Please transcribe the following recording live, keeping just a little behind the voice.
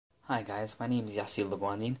Hi guys, my name is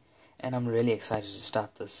Yassir and I'm really excited to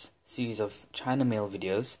start this series of China mail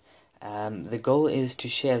videos. The goal is to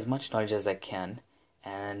share as much knowledge as I can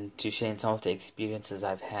and to share some of the experiences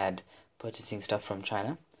I've had purchasing stuff from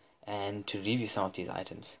China and to review some of these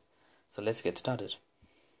items. So let's get started.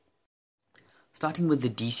 Starting with the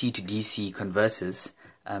DC to DC converters,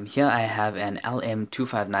 here I have an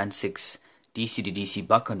LM2596 DC to DC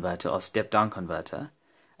buck converter or step-down converter.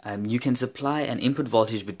 You can supply an input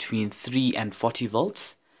voltage between 3 and 40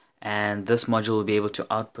 volts, and this module will be able to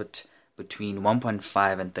output between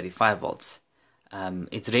 1.5 and 35 volts.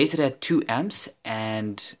 It's rated at 2 amps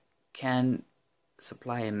and can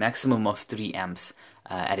supply a maximum of 3 amps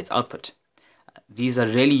at its output. These are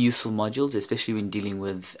really useful modules, especially when dealing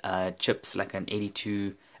with chips like an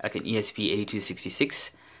ESP8266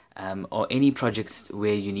 or any project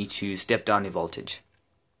where you need to step down a voltage.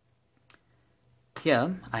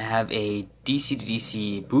 Here I have a DC to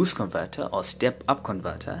DC boost converter or step up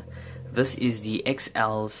converter. This is the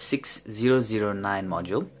XL6009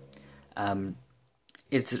 module.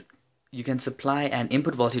 You can supply an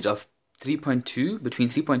input voltage of between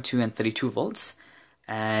 3.2 and 32 volts,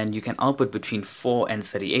 and you can output between 4 and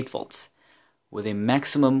 38 volts, with a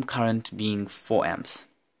maximum current being 4 amps.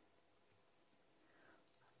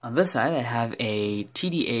 On this side I have a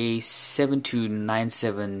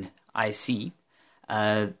TDA7297 IC.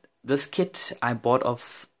 This kit I bought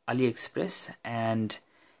off Aliexpress, and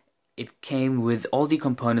it came with all the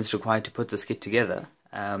components required to put this kit together,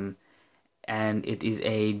 and it is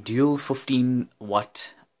a dual 15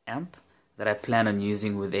 watt amp that I plan on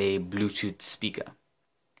using with a Bluetooth speaker.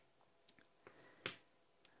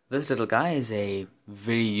 This little guy is a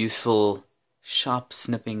very useful sharp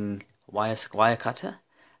snipping wire cutter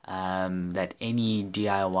that any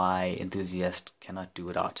DIY enthusiast cannot do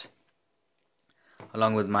without.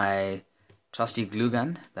 Along with my trusty glue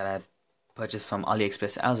gun that I purchased from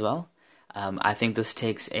AliExpress as well. I think this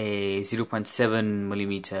takes a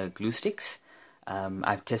 0.7mm glue sticks.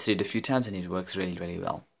 I've tested it a few times and it works really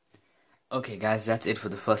well. Okay guys, that's it for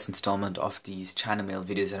the first installment of these China mail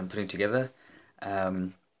videos that I'm putting together.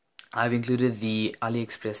 I've included the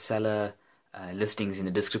AliExpress seller listings in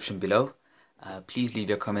the description below. Please leave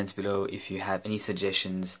your comments below if you have any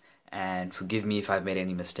suggestions, and forgive me if I've made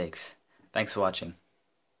any mistakes. Thanks for watching.